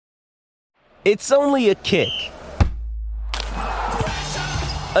It's only a kick,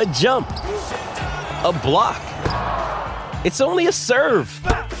 a jump, a block. It's only a serve.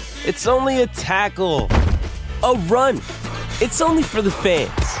 It's only a tackle, a run. It's only for the fans.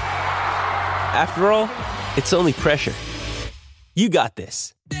 After all, it's only pressure. You got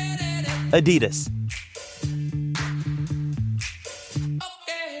this. Adidas.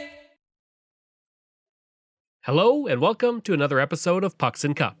 Hello and welcome to another episode of Pucks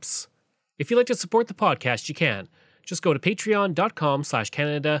and Cups. If you'd like to support the podcast, you can. Just go to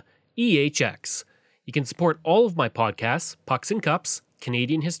patreon.com/CanadaEHX. You can support all of my podcasts, Pucks and Cups,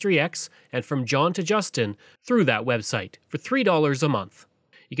 Canadian History X, and From John to Justin, through that website for $3 a month.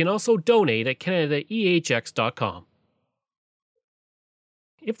 You can also donate at CanadaEHX.com.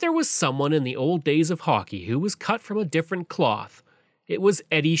 If there was someone in the old days of hockey who was cut from a different cloth, it was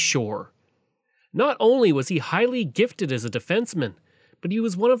Eddie Shore. Not only was he highly gifted as a defenseman, but he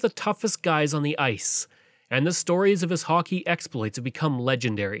was one of the toughest guys on the ice, and the stories of his hockey exploits have become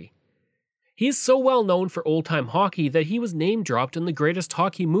legendary. He is so well known for old-time hockey that he was name-dropped in the greatest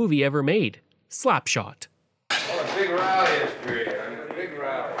hockey movie ever made, Slapshot. Oh, a big rally history. A big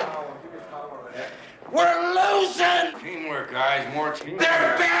rally. We're losing! Teamwork, guys. More teamwork.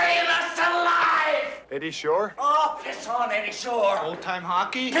 They're burying us alive! Eddie Shore? Oh, piss on Eddie Shore! Old-time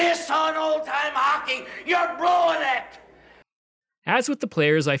hockey? Piss on old-time hockey! You're blowing it! As with the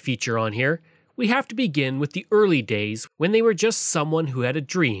players I feature on here, we have to begin with the early days when they were just someone who had a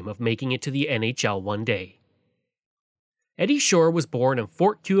dream of making it to the NHL one day. Eddie Shore was born in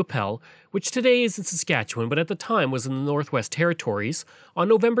Fort Qu'Appelle, which today is in Saskatchewan but at the time was in the Northwest Territories, on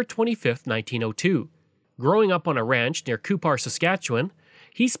November 25, 1902. Growing up on a ranch near Cupar, Saskatchewan,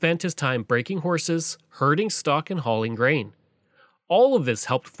 he spent his time breaking horses, herding stock, and hauling grain. All of this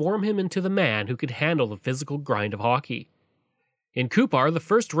helped form him into the man who could handle the physical grind of hockey. In Cupar, the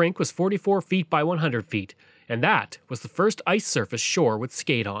first rink was 44 feet by 100 feet, and that was the first ice surface Shore would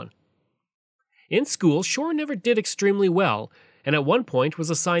skate on. In school, Shore never did extremely well, and at one point was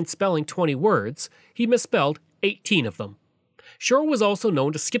assigned spelling 20 words. He misspelled 18 of them. Shore was also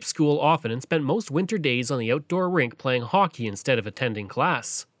known to skip school often and spent most winter days on the outdoor rink playing hockey instead of attending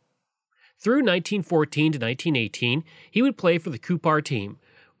class. Through 1914 to 1918, he would play for the Cupar team,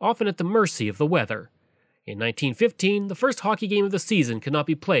 often at the mercy of the weather. In 1915, the first hockey game of the season could not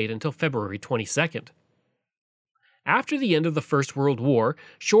be played until February 22nd. After the end of the First World War,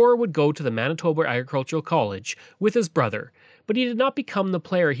 Shore would go to the Manitoba Agricultural College with his brother, but he did not become the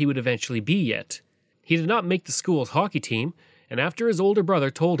player he would eventually be yet. He did not make the school's hockey team, and after his older brother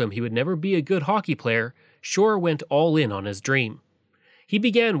told him he would never be a good hockey player, Shore went all in on his dream. He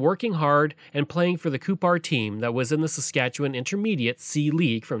began working hard and playing for the Cupar team that was in the Saskatchewan Intermediate C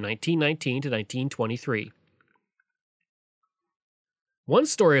League from 1919 to 1923. One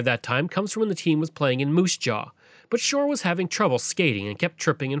story of that time comes from when the team was playing in Moose Jaw, but Shore was having trouble skating and kept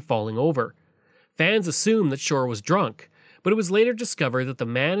tripping and falling over. Fans assumed that Shore was drunk, but it was later discovered that the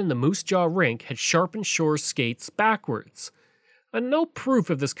man in the Moose Jaw rink had sharpened Shore's skates backwards. No proof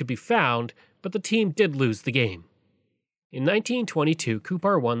of this could be found, but the team did lose the game. In 1922,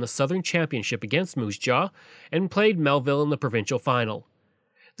 Cupar won the Southern Championship against Moose Jaw and played Melville in the provincial final.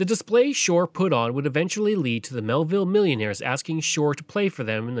 The display Shore put on would eventually lead to the Melville Millionaires asking Shore to play for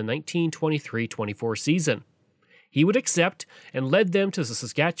them in the 1923-24 season. He would accept and led them to the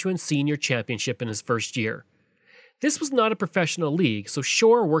Saskatchewan Senior Championship in his first year. This was not a professional league, so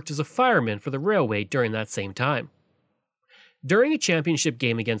Shore worked as a fireman for the railway during that same time. During a championship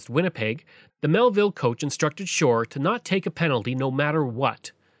game against Winnipeg, the Melville coach instructed Shore to not take a penalty no matter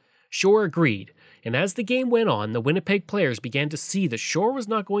what. Shore agreed, and as the game went on, the Winnipeg players began to see that Shore was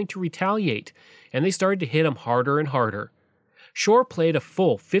not going to retaliate, and they started to hit him harder and harder. Shore played a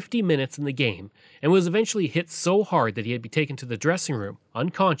full 50 minutes in the game, and was eventually hit so hard that he had to be taken to the dressing room,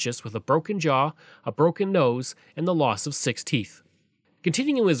 unconscious with a broken jaw, a broken nose, and the loss of 6 teeth.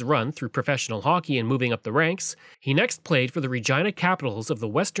 Continuing his run through professional hockey and moving up the ranks, he next played for the Regina Capitals of the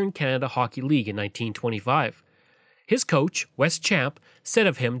Western Canada Hockey League in 1925. His coach, Wes Champ, said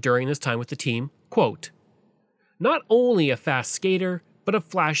of him during his time with the team, quote, "Not only a fast skater, but a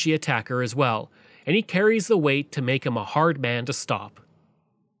flashy attacker as well, and he carries the weight to make him a hard man to stop."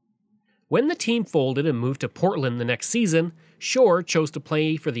 When the team folded and moved to Portland the next season, Shore chose to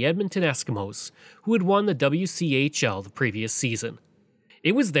play for the Edmonton Eskimos, who had won the WCHL the previous season.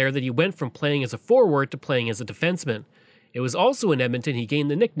 It was there that he went from playing as a forward to playing as a defenseman. It was also in Edmonton he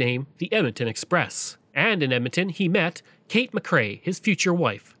gained the nickname the Edmonton Express. And in Edmonton he met Kate McRae, his future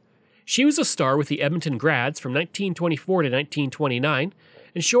wife. She was a star with the Edmonton Grads from 1924 to 1929,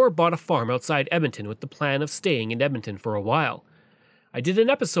 and Shore bought a farm outside Edmonton with the plan of staying in Edmonton for a while. I did an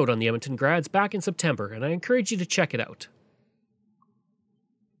episode on the Edmonton Grads back in September, and I encourage you to check it out.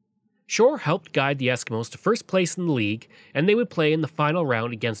 Shore helped guide the Eskimos to first place in the league, and they would play in the final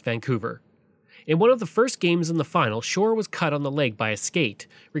round against Vancouver. In one of the first games in the final, Shore was cut on the leg by a skate,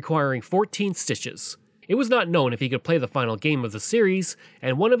 requiring 14 stitches. It was not known if he could play the final game of the series,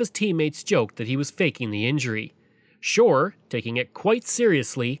 and one of his teammates joked that he was faking the injury. Shore, taking it quite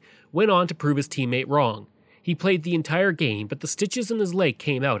seriously, went on to prove his teammate wrong. He played the entire game, but the stitches in his leg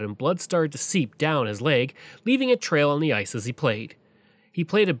came out and blood started to seep down his leg, leaving a trail on the ice as he played. He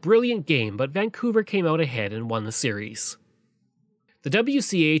played a brilliant game, but Vancouver came out ahead and won the series. The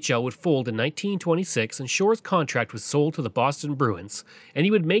WCHL would fold in 1926 and Shore's contract was sold to the Boston Bruins, and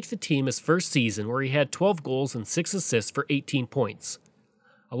he would make the team his first season where he had 12 goals and 6 assists for 18 points.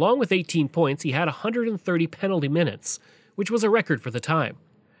 Along with 18 points, he had 130 penalty minutes, which was a record for the time.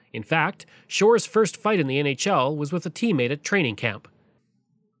 In fact, Shore's first fight in the NHL was with a teammate at training camp.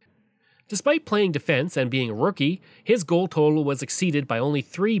 Despite playing defense and being a rookie, his goal total was exceeded by only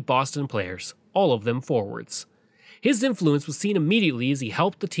 3 Boston players, all of them forwards. His influence was seen immediately as he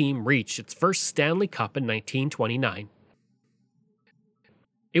helped the team reach its first Stanley Cup in 1929.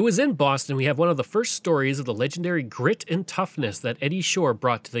 It was in Boston we have one of the first stories of the legendary grit and toughness that Eddie Shore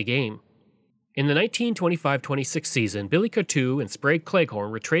brought to the game. In the 1925-26 season, Billy Coteau and Sprague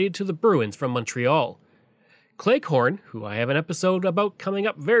Cleghorn were traded to the Bruins from Montreal. Cleghorn, who I have an episode about coming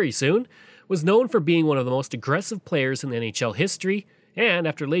up very soon, was known for being one of the most aggressive players in NHL history, and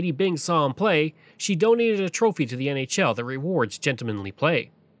after Lady Byng saw him play, she donated a trophy to the NHL that rewards gentlemanly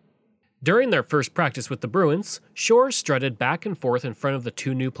play. During their first practice with the Bruins, Shore strutted back and forth in front of the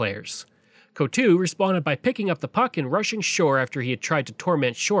 2 new players. Coteau responded by picking up the puck and rushing Shore after he had tried to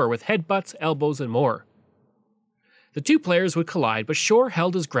torment Shore with headbutts, elbows, and more. The 2 players would collide, but Shore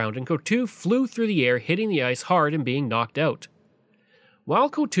held his ground and Coteau flew through the air, hitting the ice hard and being knocked out. While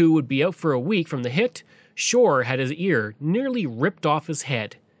Coteau would be out for a week from the hit, Shore had his ear nearly ripped off his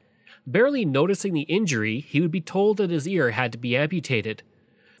head. Barely noticing the injury, he would be told that his ear had to be amputated,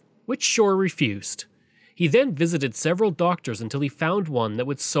 which Shore refused. He then visited several doctors until he found one that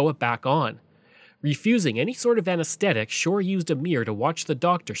would sew it back on. Refusing any sort of anesthetic, Shore used a mirror to watch the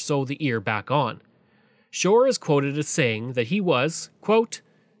doctor sew the ear back on. Shore is quoted as saying that he was, quote,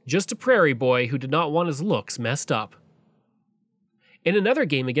 just a prairie boy who did not want his looks messed up. In another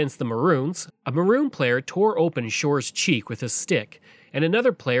game against the Maroons, a Maroon player tore open Shore's cheek with his stick, and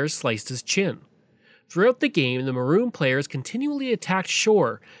another player sliced his chin. Throughout the game, the Maroon players continually attacked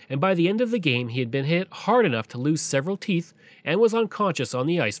Shore, and by the end of the game he had been hit hard enough to lose several teeth and was unconscious on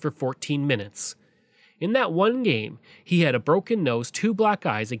the ice for 14 minutes. In that one game, he had a broken nose, 2 black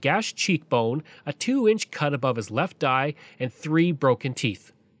eyes, a gashed cheekbone, a 2-inch cut above his left eye, and 3 broken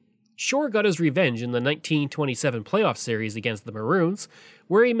teeth. Shore got his revenge in the 1927 playoff series against the Maroons,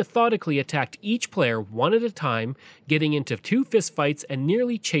 where he methodically attacked each player one at a time, getting into 2 fistfights and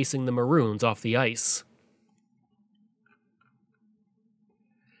nearly chasing the Maroons off the ice.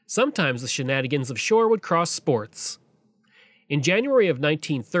 Sometimes the shenanigans of Shore would cross sports. In January of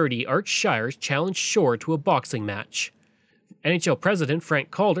 1930, Art Shires challenged Shore to a boxing match. NHL President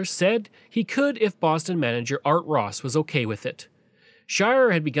Frank Calder said he could if Boston manager Art Ross was okay with it.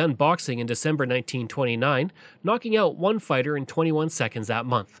 Shire had begun boxing in December 1929, knocking out one fighter in 21 seconds that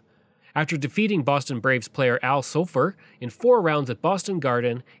month. After defeating Boston Braves player Al Sofer in 4 rounds at Boston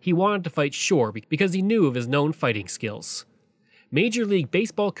Garden, he wanted to fight Shore because he knew of his known fighting skills. Major League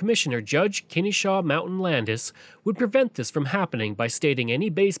Baseball Commissioner Judge Kennesaw Mountain Landis would prevent this from happening by stating any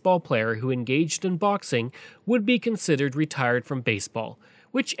baseball player who engaged in boxing would be considered retired from baseball,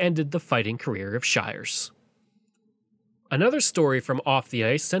 which ended the fighting career of Shires. Another story from off the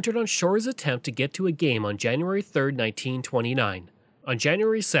ice centered on Shore's attempt to get to a game on January 3, 1929. On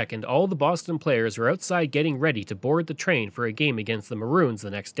January 2nd, all the Boston players were outside getting ready to board the train for a game against the Maroons the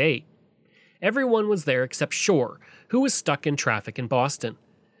next day. Everyone was there except Shore, who was stuck in traffic in Boston.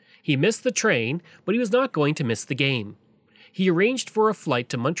 He missed the train, but he was not going to miss the game. He arranged for a flight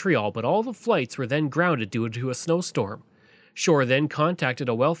to Montreal, but all the flights were then grounded due to a snowstorm. Shore then contacted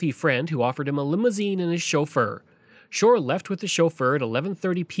a wealthy friend who offered him a limousine and his chauffeur. Shore left with the chauffeur at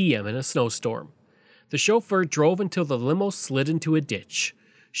 11:30 p.m. in a snowstorm. The chauffeur drove until the limo slid into a ditch.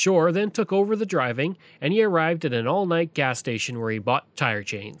 Shore then took over the driving, and he arrived at an all-night gas station where he bought tire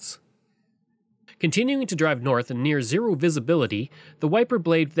chains. Continuing to drive north in near zero visibility, the wiper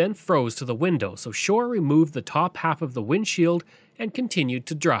blade then froze to the window, so Shore removed the top half of the windshield and continued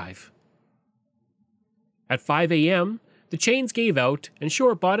to drive. At 5 a.m., the chains gave out, and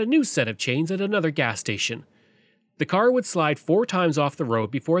Shore bought a new set of chains at another gas station. The car would slide 4 times off the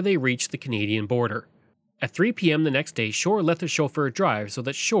road before they reached the Canadian border. At 3 p.m. the next day, Shore let the chauffeur drive so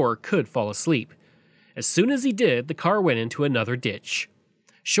that Shore could fall asleep. As soon as he did, the car went into another ditch.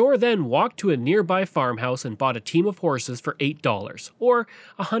 Shore then walked to a nearby farmhouse and bought a team of horses for $8, or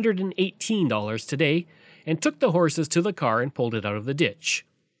 $118 today, and took the horses to the car and pulled it out of the ditch.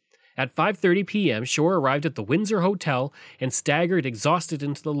 At 5:30 p.m., Shore arrived at the Windsor Hotel and staggered exhausted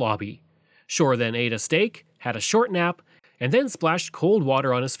into the lobby. Shore then ate a steak, had a short nap, and then splashed cold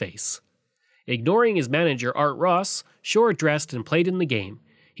water on his face. Ignoring his manager Art Ross, Shore dressed and played in the game.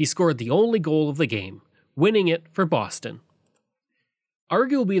 He scored the only goal of the game, winning it for Boston.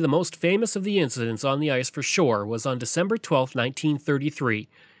 Arguably the most famous of the incidents on the ice for Shore was on December 12, 1933,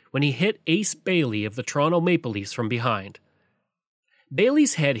 when he hit Ace Bailey of the Toronto Maple Leafs from behind.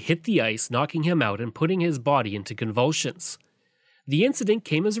 Bailey's head hit the ice, knocking him out and putting his body into convulsions. The incident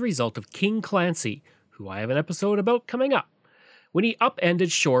came as a result of King Clancy, who I have an episode about coming up, when he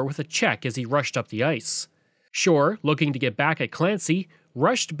upended Shore with a check as he rushed up the ice. Shore, looking to get back at Clancy,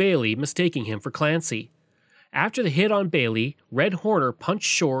 rushed Bailey, mistaking him for Clancy. After the hit on Bailey, Red Horner punched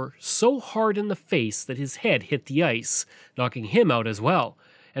Shore so hard in the face that his head hit the ice, knocking him out as well,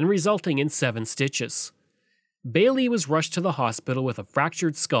 and resulting in 7 stitches. Bailey was rushed to the hospital with a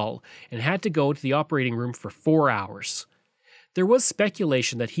fractured skull and had to go to the operating room for 4 hours. There was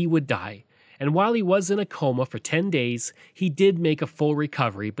speculation that he would die, and while he was in a coma for 10 days, he did make a full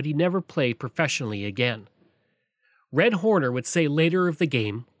recovery, but he never played professionally again. Red Horner would say later of the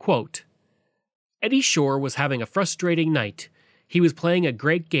game, quote, "Eddie Shore was having a frustrating night. He was playing a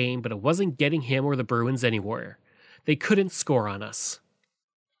great game, but it wasn't getting him or the Bruins anywhere. They couldn't score on us."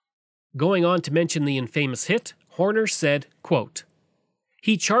 Going on to mention the infamous hit, Horner said, quote,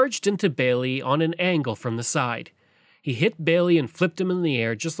 "He charged into Bailey on an angle from the side. He hit Bailey and flipped him in the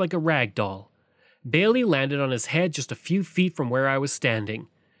air just like a rag doll. Bailey landed on his head just a few feet from where I was standing.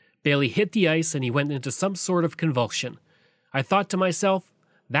 Bailey hit the ice and he went into some sort of convulsion. I thought to myself,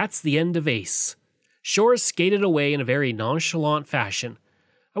 that's the end of Ace. Shore skated away in a very nonchalant fashion.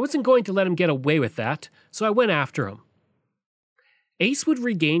 I wasn't going to let him get away with that, so I went after him." Ace would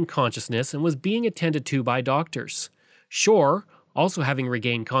regain consciousness and was being attended to by doctors. Shore, also having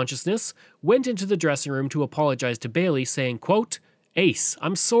regained consciousness, went into the dressing room to apologize to Bailey, saying, quote, "Ace,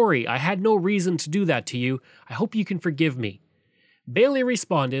 I'm sorry, I had no reason to do that to you. I hope you can forgive me." Bailey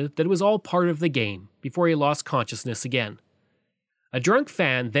responded that it was all part of the game, before he lost consciousness again. A drunk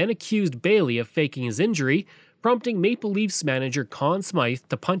fan then accused Bailey of faking his injury, prompting Maple Leafs manager Conn Smythe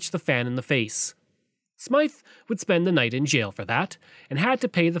to punch the fan in the face. Smythe would spend the night in jail for that, and had to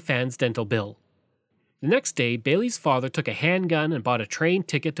pay the fan's dental bill. The next day, Bailey's father took a handgun and bought a train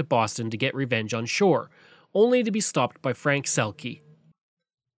ticket to Boston to get revenge on Shore, only to be stopped by Frank Selke.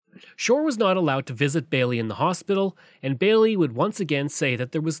 Shore was not allowed to visit Bailey in the hospital, and Bailey would once again say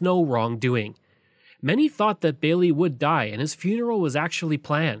that there was no wrongdoing. Many thought that Bailey would die, and his funeral was actually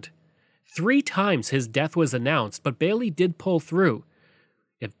planned. 3 times his death was announced, but Bailey did pull through.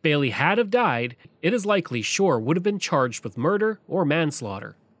 If Bailey had have died, it is likely Shore would have been charged with murder or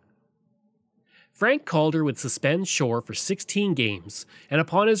manslaughter. Frank Calder would suspend Shore for 16 games, and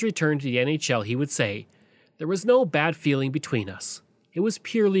upon his return to the NHL he would say, "There was no bad feeling between us. It was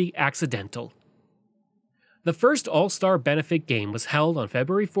purely accidental." The first All-Star benefit game was held on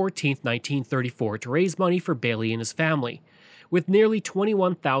February 14, 1934 to raise money for Bailey and his family, with nearly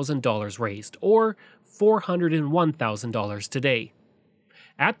 $21,000 raised, or $401,000 today.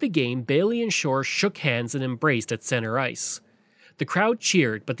 At the game, Bailey and Shore shook hands and embraced at center ice. The crowd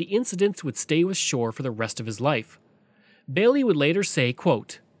cheered, but the incident would stay with Shore for the rest of his life. Bailey would later say,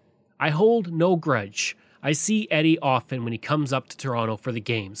 quote, "I hold no grudge. I see Eddie often when he comes up to Toronto for the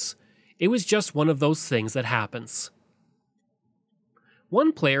games. It was just one of those things that happens."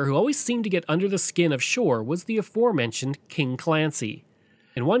 One player who always seemed to get under the skin of Shore was the aforementioned King Clancy.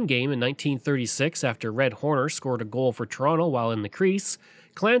 In one game in 1936, after Red Horner scored a goal for Toronto while in the crease,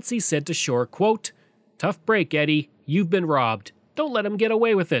 Clancy said to Shore, quote, "Tough break, Eddie. You've been robbed. Don't let him get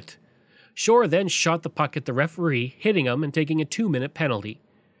away with it." Shore then shot the puck at the referee, hitting him and taking a 2-minute penalty.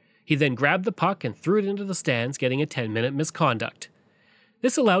 He then grabbed the puck and threw it into the stands, getting a 10-minute misconduct.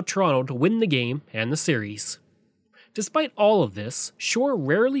 This allowed Toronto to win the game and the series. Despite all of this, Shore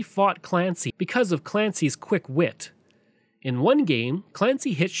rarely fought Clancy because of Clancy's quick wit. In one game,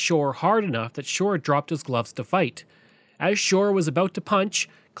 Clancy hit Shore hard enough that Shore dropped his gloves to fight. As Shore was about to punch,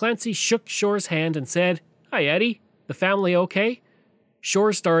 Clancy shook Shore's hand and said, "Hi, Eddie. The family okay?"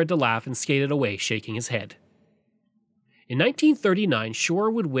 Shore started to laugh and skated away, shaking his head. In 1939,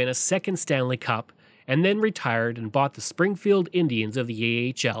 Shore would win a second Stanley Cup and then retired and bought the Springfield Indians of the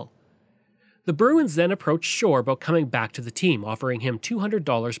AHL. The Bruins then approached Shore about coming back to the team, offering him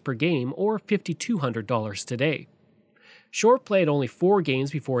 $200 per game or $5,200 today. Shore played only 4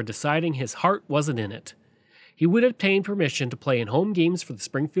 games before deciding his heart wasn't in it. He would obtain permission to play in home games for the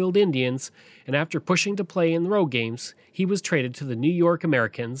Springfield Indians, and after pushing to play in road games, he was traded to the New York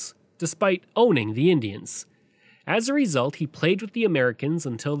Americans, despite owning the Indians. As a result, he played with the Americans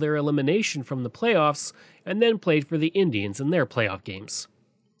until their elimination from the playoffs, and then played for the Indians in their playoff games.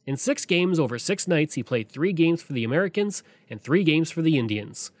 In 6 games over 6 nights, he played 3 games for the Americans and 3 games for the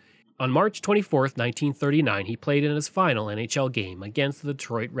Indians. On March 24, 1939, he played in his final NHL game against the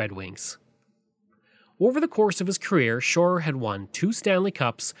Detroit Red Wings. Over the course of his career, Shore had won 2 Stanley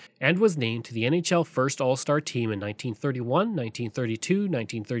Cups and was named to the NHL First All-Star Team in 1931, 1932,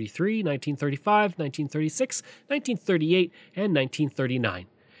 1933, 1935, 1936, 1938, and 1939.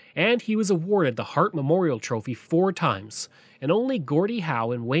 And he was awarded the Hart Memorial Trophy 4 times, and only Gordie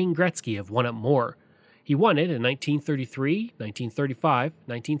Howe and Wayne Gretzky have won it more. He won it in 1933, 1935,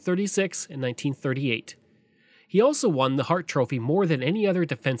 1936, and 1938. He also won the Hart Trophy more than any other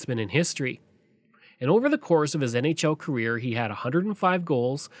defenseman in history. And over the course of his NHL career, he had 105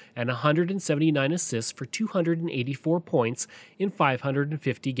 goals and 179 assists for 284 points in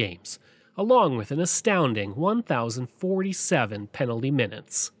 550 games, along with an astounding 1,047 penalty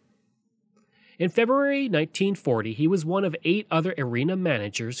minutes. In February 1940, he was one of 8 other arena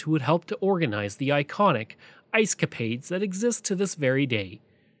managers who would help to organize the iconic ice capades that exist to this very day.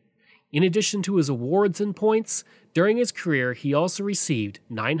 In addition to his awards and points, during his career he also received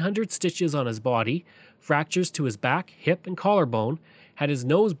 900 stitches on his body, fractures to his back, hip, and collarbone, had his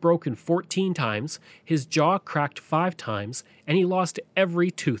nose broken 14 times, his jaw cracked 5 times, and he lost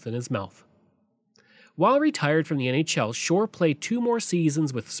every tooth in his mouth. While retired from the NHL, Shore played 2 more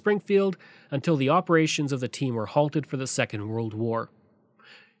seasons with Springfield until the operations of the team were halted for the Second World War.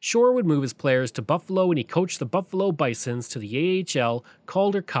 Shore would move his players to Buffalo, and he coached the Buffalo Bisons to the AHL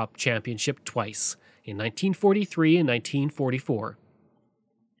Calder Cup Championship twice, in 1943 and 1944.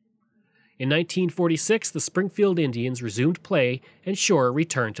 In 1946, the Springfield Indians resumed play, and Shore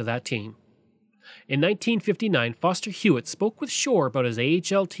returned to that team. In 1959, Foster Hewitt spoke with Shore about his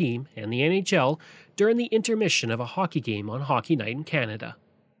AHL team and the NHL during the intermission of a hockey game on Hockey Night in Canada.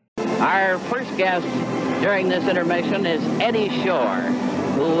 Our first guest during this intermission is Eddie Shore,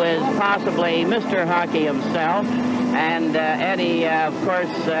 who is possibly Mr. Hockey himself. And Eddie, of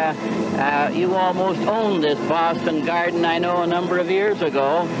course, you almost owned this Boston Garden, I know, a number of years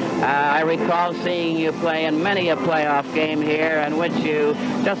ago. I recall seeing you play in many a playoff game here in which you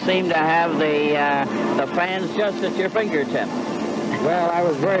just seemed to have the fans just at your fingertips. Well, I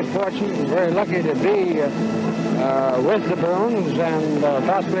was very fortunate and very lucky to be with the Bruins, and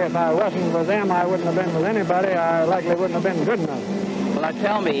possibly if I wasn't with them, I wouldn't have been with anybody. I likely wouldn't have been good enough. Well,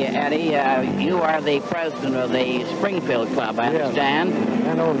 tell me, Eddie, you are the president of the Springfield Club, I understand. Yes,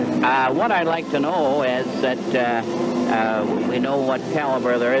 and owner. What I'd like to know is that we know what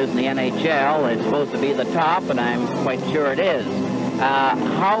caliber there is in the NHL. It's supposed to be the top, and I'm quite sure it is.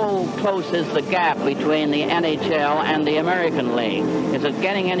 How close is the gap between the NHL and the American League? Is it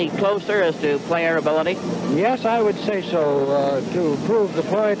getting any closer as to player ability? Yes, I would say so. To prove the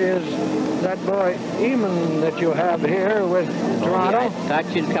point is that boy Eamon that you have here with Toronto. I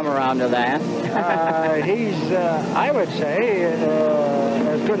thought you'd come around to that. He's, I would say,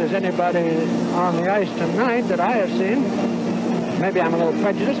 as good as anybody on the ice tonight that I have seen. Maybe I'm a little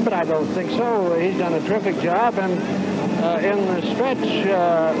prejudiced, but I don't think so. He's done a terrific job, and in the stretch,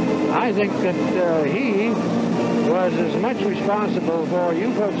 I think that he was as much responsible for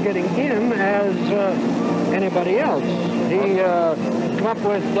you folks getting in as anybody else. He came up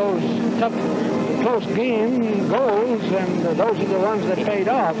with those tough, close game goals, and those are the ones that paid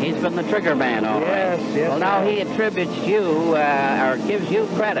off. He's been the trigger man, all right. Yes. Well, now he attributes you, or gives you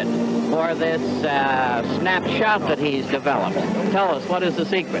credit for this snapshot that he's developed. Tell us, what is the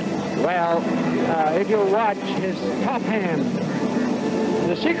secret? Well, if you watch his top hand,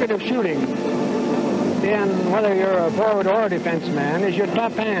 the secret of shooting, in whether you're a forward or a defenseman, is your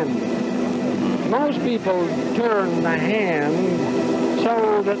top hand. Most people turn the hand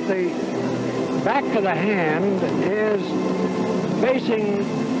so that the back of the hand is facing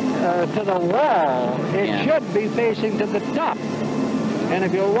to the wall. It should be facing to the top. And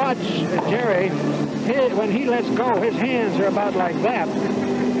if you watch Jerry, when he lets go, his hands are about like that.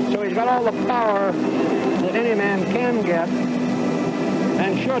 So he's got all the power that any man can get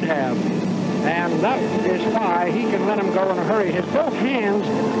and should have. And that is why he can let him go in a hurry. His both hands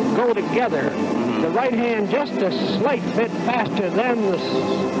go together. The right hand just a slight bit faster than the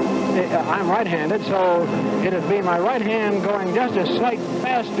I'm right-handed, so it'd be my right hand going just a slight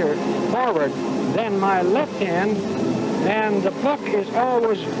faster forward than my left hand, and the puck is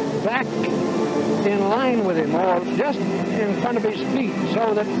always back in line with him, or just in front of his feet,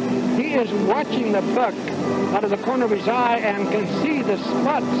 so that he is watching the puck out of the corner of his eye and can see the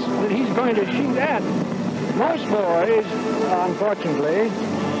spots that he's going to shoot at. Most boys, unfortunately,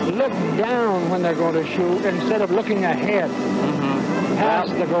 look down when they're going to shoot instead of looking ahead.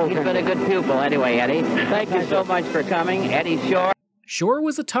 Past the goaltender. He's been a good pupil anyway, Eddie. Thank you so much for coming, Eddie Shore. Shore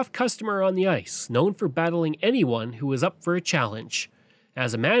was a tough customer on the ice, known for battling anyone who was up for a challenge.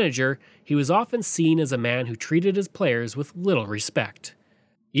 As a manager, he was often seen as a man who treated his players with little respect.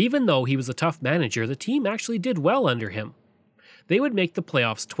 Even though he was a tough manager, the team actually did well under him. They would make the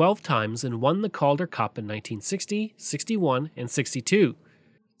playoffs 12 times and won the Calder Cup in 1960, 61, and 62.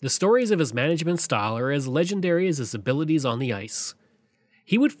 The stories of his management style are as legendary as his abilities on the ice.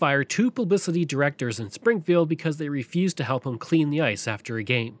 He would fire 2 publicity directors in Springfield because they refused to help him clean the ice after a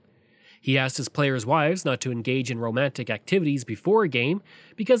game. He asked his players' wives not to engage in romantic activities before a game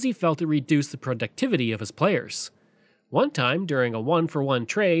because he felt it reduced the productivity of his players. One time, during a 1-for-1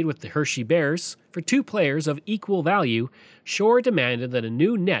 trade with the Hershey Bears, for 2 players of equal value, Shore demanded that a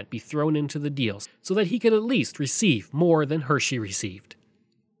new net be thrown into the deal so that he could at least receive more than Hershey received.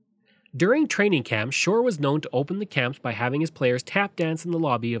 During training camps, Shore was known to open the camps by having his players tap dance in the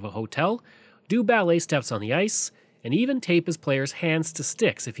lobby of a hotel, do ballet steps on the ice, and even tape his players' hands to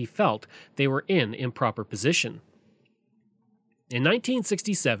sticks if he felt they were in improper position. In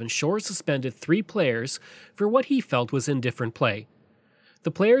 1967, Shore suspended 3 players for what he felt was indifferent play.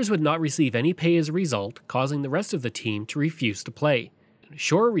 The players would not receive any pay as a result, causing the rest of the team to refuse to play.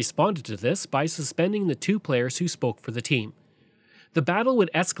 Shore responded to this by suspending the 2 players who spoke for the team. The battle would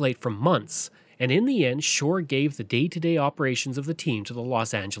escalate for months, and in the end, Shore gave the day-to-day operations of the team to the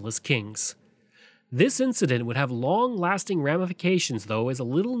Los Angeles Kings. This incident would have long-lasting ramifications, though, as a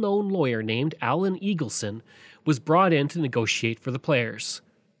little-known lawyer named Alan Eagleson was brought in to negotiate for the players.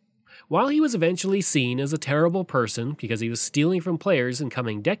 While he was eventually seen as a terrible person because he was stealing from players in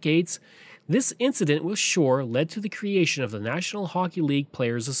coming decades, this incident with Shore led to the creation of the National Hockey League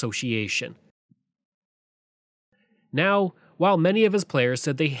Players Association. Now, while many of his players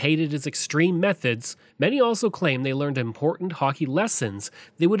said they hated his extreme methods, many also claimed they learned important hockey lessons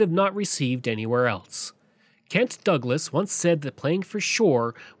they would have not received anywhere else. Kent Douglas once said that playing for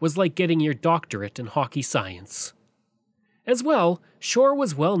Shore was like getting your doctorate in hockey science. As well, Shore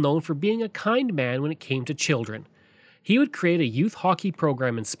was well known for being a kind man when it came to children. He would create a youth hockey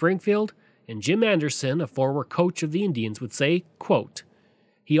program in Springfield, and Jim Anderson, a former coach of the Indians, would say, quote,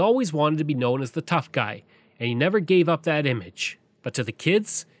 "He always wanted to be known as the tough guy, and he never gave up that image. But to the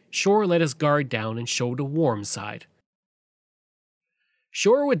kids, Shore let his guard down and showed a warm side."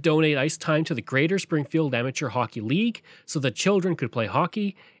 Shore would donate ice time to the Greater Springfield Amateur Hockey League so that children could play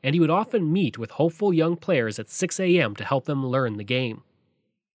hockey, and he would often meet with hopeful young players at 6 a.m. to help them learn the game.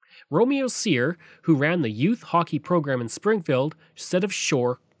 Romeo Sear, who ran the youth hockey program in Springfield, said of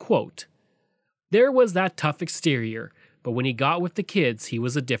Shore, quote, "There was that tough exterior, but when he got with the kids, he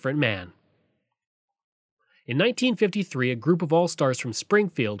was a different man." In 1953, a group of all-stars from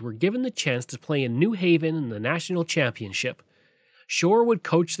Springfield were given the chance to play in New Haven in the national championship. Shore would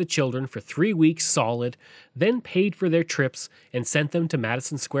coach the children for 3 weeks solid, then paid for their trips and sent them to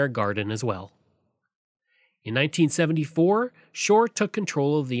Madison Square Garden as well. In 1974, Shore took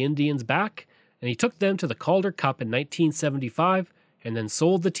control of the Indians back, and he took them to the Calder Cup in 1975 and then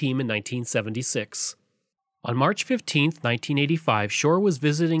sold the team in 1976. On March 15, 1985, Shore was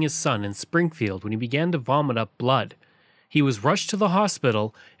visiting his son in Springfield when he began to vomit up blood. He was rushed to the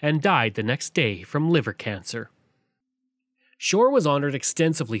hospital and died the next day from liver cancer. Shore was honored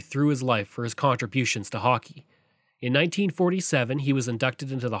extensively through his life for his contributions to hockey. In 1947, he was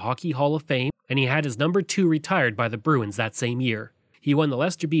inducted into the Hockey Hall of Fame, and he had his number 2 retired by the Bruins that same year. He won the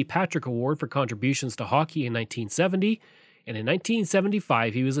Lester B. Patrick Award for contributions to hockey in 1970, and in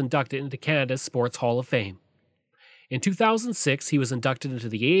 1975 he was inducted into Canada's Sports Hall of Fame. In 2006, he was inducted into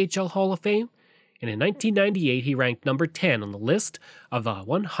the AHL Hall of Fame, and in 1998 he ranked number 10 on the list of the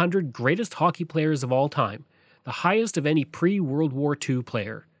 100 greatest hockey players of all time, the highest of any pre-World War II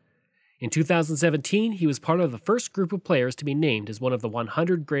player. In 2017, he was part of the first group of players to be named as one of the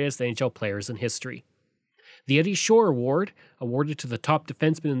 100 greatest NHL players in history. The Eddie Shore Award, awarded to the top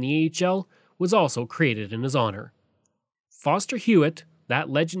defenseman in the AHL, was also created in his honor. Foster Hewitt, that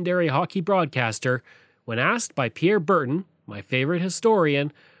legendary hockey broadcaster, when asked by Pierre Burton, my favorite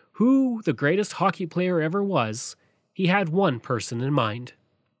historian, who the greatest hockey player ever was, he had one person in mind.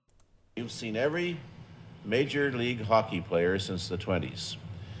 You've seen every major league hockey player since the 20s.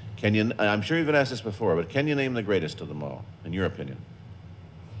 I'm sure you've been asked this before, but can you name the greatest of them all, in your opinion?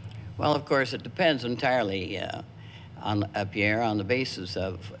 Well, of course, it depends entirely, Pierre, on the basis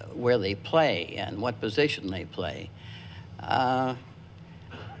of where they play and what position they play. I'd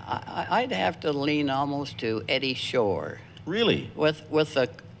have to lean almost to Eddie Shore. Really? With a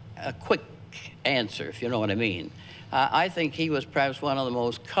quick answer, if you know what I mean. I think he was perhaps one of the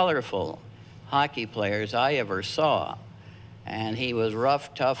most colorful hockey players I ever saw. And he was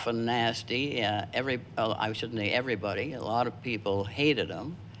rough, tough, and nasty. I shouldn't say everybody. A lot of people hated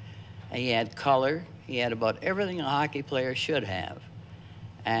him. He had color. He had about everything a hockey player should have.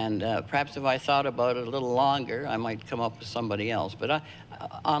 And perhaps if I thought about it a little longer, I might come up with somebody else. But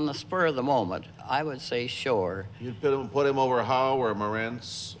on the spur of the moment, I would say Shore. You'd put him over Howe or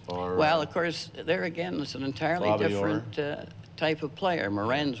Morenz? Or, well, of course, there again, it's an entirely different type of player.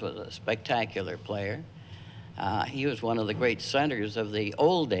 Morenz was a spectacular player. He was one of the great centers of the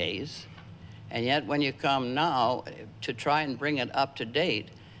old days. And yet, when you come now to try and bring it up to date,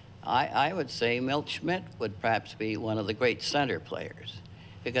 I would say Milt Schmidt would perhaps be one of the great center players,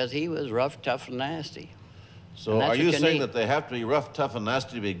 because he was rough, tough, and nasty. So are you saying that they have to be rough, tough, and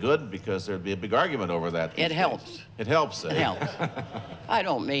nasty to be good? Because there'd be a big argument over that. It helps. It helps, eh? It helps. I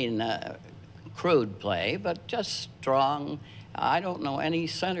don't mean crude play, but just strong. I don't know any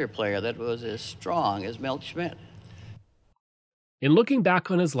center player that was as strong as Milt Schmidt. In looking back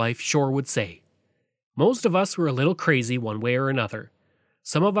on his life, Shore would say, "Most of us were a little crazy one way or another.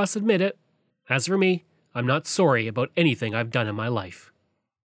 Some of us admit it. As for me, I'm not sorry about anything I've done in my life."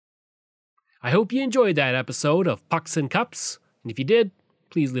 I hope you enjoyed that episode of Pucks and Cups, and if you did,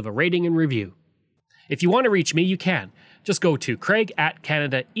 please leave a rating and review. If you want to reach me, you can. Just go to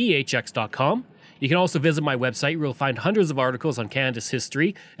craig@canadaehx.com. You can also visit my website where you'll find hundreds of articles on Canada's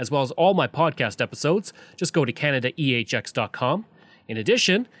history, as well as all my podcast episodes. Just go to canadaehx.com. In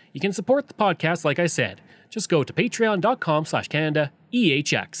addition, you can support the podcast like I said. Just go to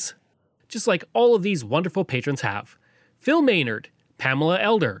patreon.com/CanadaEHX. Just like all of these wonderful patrons have. Phil Maynard, Pamela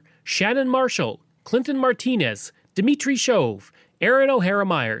Elder, Shannon Marshall, Clinton Martinez, Dimitri Chauve, Aaron O'Hara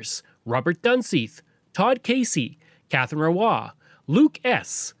Myers, Robert Dunseith, Todd Casey, Catherine Roy, Luke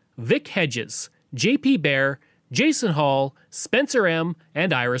S., Vic Hedges, J.P. Bear, Jason Hall, Spencer M.,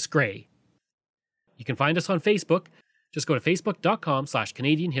 and Iris Gray. You can find us on Facebook. Just go to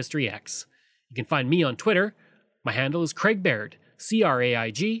facebook.com/CanadianHistoryX. You can find me on Twitter. My handle is Craig Baird,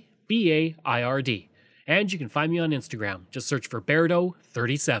 CraigBaird. And you can find me on Instagram. Just search for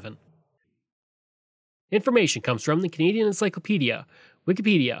Bairdo37. Information comes from the Canadian Encyclopedia,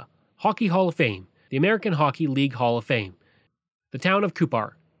 Wikipedia, Hockey Hall of Fame, the American Hockey League Hall of Fame, the town of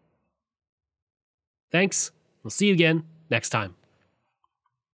Cupar. Thanks. We'll see you again next time.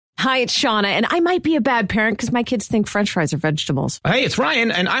 Hi, it's Shauna, and I might be a bad parent because my kids think French fries are vegetables. Hey, it's Ryan,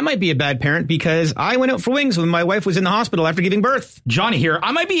 and I might be a bad parent because I went out for wings when my wife was in the hospital after giving birth. Johnny here.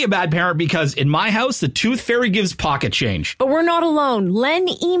 I might be a bad parent because in my house, the tooth fairy gives pocket change. But we're not alone. Len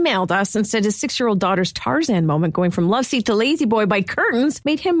emailed us and said his 6-year-old daughter's Tarzan moment going from love seat to lazy boy by curtains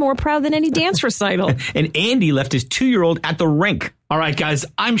made him more proud than any dance recital. And Andy left his 2-year-old at the rink. All right, guys,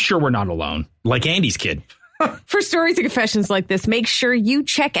 I'm sure we're not alone. Like Andy's kid. For stories and confessions like this, make sure you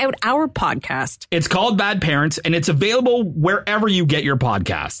check out our podcast. It's called Bad Parents, and it's available wherever you get your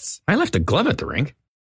podcasts. I left a glove at the rink.